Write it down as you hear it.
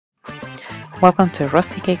Welcome to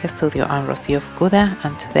Rustik Studio. I'm Rocio Fukuda,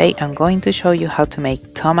 and today I'm going to show you how to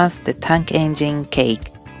make Thomas the Tank Engine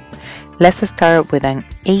cake. Let's start with an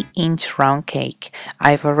 8-inch round cake.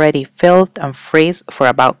 I've already filled and freeze for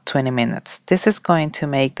about 20 minutes. This is going to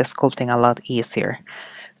make the sculpting a lot easier.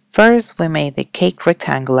 First, we made the cake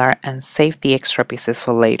rectangular and save the extra pieces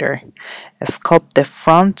for later. Sculpt the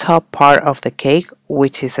front top part of the cake,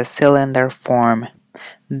 which is a cylinder form.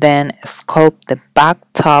 Then sculpt the back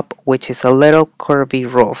top, which is a little curvy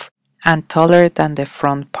roof and taller than the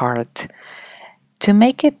front part. To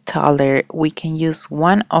make it taller, we can use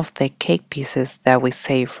one of the cake pieces that we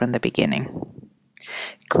saved from the beginning.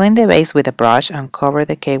 Clean the base with a brush and cover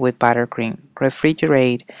the cake with buttercream.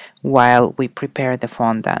 Refrigerate while we prepare the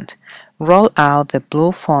fondant. Roll out the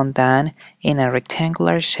blue fondant in a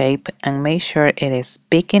rectangular shape and make sure it is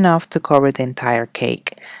big enough to cover the entire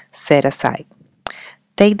cake. Set aside.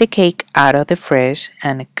 Take the cake out of the fridge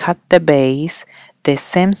and cut the base the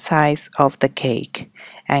same size of the cake,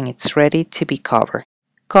 and it's ready to be covered.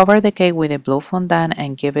 Cover the cake with a blue fondant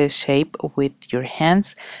and give it shape with your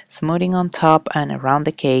hands, smoothing on top and around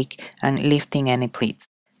the cake and lifting any pleats.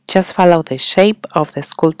 Just follow the shape of the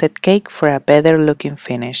sculpted cake for a better looking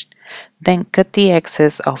finish. Then cut the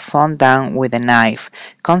excess of fondant with a knife.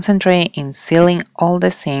 Concentrate in sealing all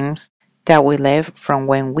the seams that we left from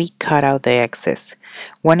when we cut out the excess.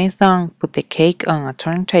 When it's done, put the cake on a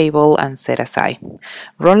turntable and set aside.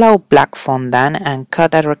 Roll out black fondant and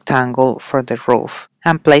cut a rectangle for the roof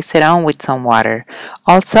and place it on with some water.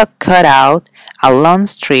 Also cut out a long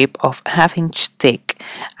strip of 1/2 inch thick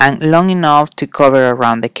and long enough to cover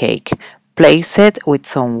around the cake. Place it with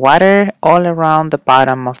some water all around the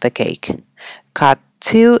bottom of the cake. Cut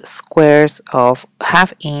 2 squares of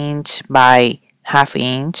 1/2 inch by 1/2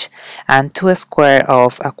 inch and 2 squares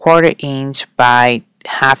of 1/4 inch by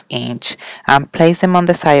 1/2 inch and place them on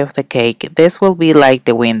the side of the cake. This will be like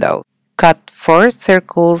the window. Cut 4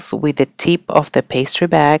 circles with the tip of the pastry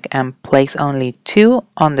bag and place only 2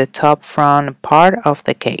 on the top front part of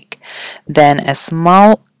the cake. Then a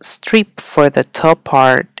small strip for the top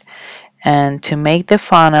part, and to make the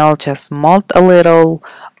funnel, just mold a little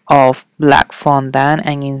of black fondant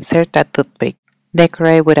and insert a toothpick.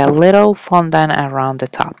 Decorate with a little fondant around the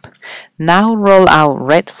top. Now roll out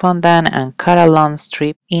red fondant and cut a long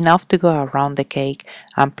strip enough to go around the cake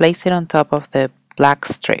and place it on top of the black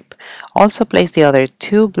strip. Also place the other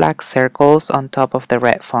 2 black circles on top of the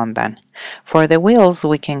red fondant. For the wheels,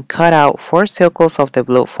 we can cut out 4 circles of the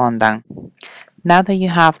blue fondant. Now that you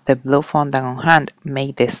have the blue fondant on hand,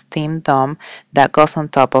 make the steam dome that goes on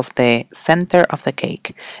top of the center of the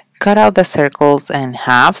cake. Cut out the circles in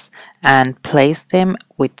halves and place them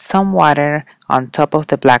with some water on top of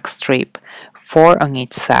the black strip, 4 on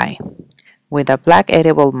each side. With a black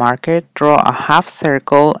edible marker, draw a half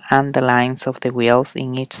circle and the lines of the wheels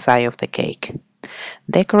in each side of the cake.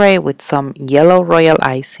 Decorate with some yellow royal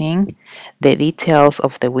icing the details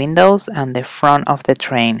of the windows and the front of the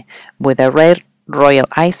train. With a red royal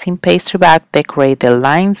icing pastry bag, decorate the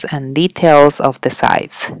lines and details of the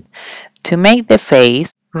sides. To make the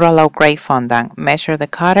face, roll out gray fondant, measure the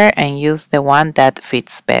cutter and use the one that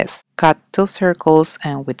fits best. Cut 2 circles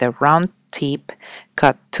and with a round tip,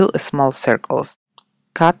 cut 2 small circles.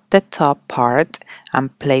 Cut the top part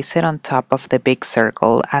and place it on top of the big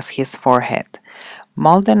circle as his forehead.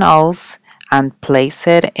 Mold the nose and place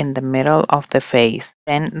it in the middle of the face.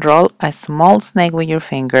 Then roll a small snake with your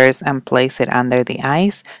fingers and place it under the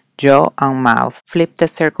eyes, jaw and mouth. Flip the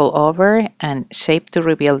circle over and shape to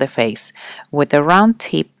reveal the face. With a round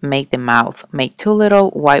tip, make the mouth. Make 2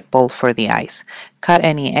 little white balls for the eyes. Cut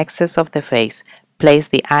any excess of the face. Place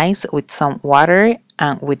the eyes with some water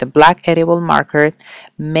and with a black edible marker,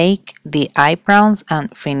 make the eyebrows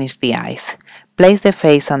and finish the eyes. Place the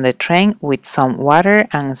face on the train with some water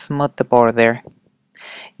and smooth the border.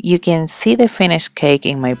 You can see the finished cake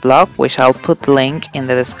in my blog, which I'll put the link in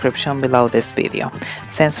the description below this video.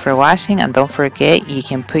 Thanks for watching, and don't forget you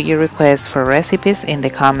can put your requests for recipes in the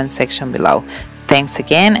comment section below. Thanks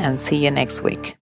again and see you next week.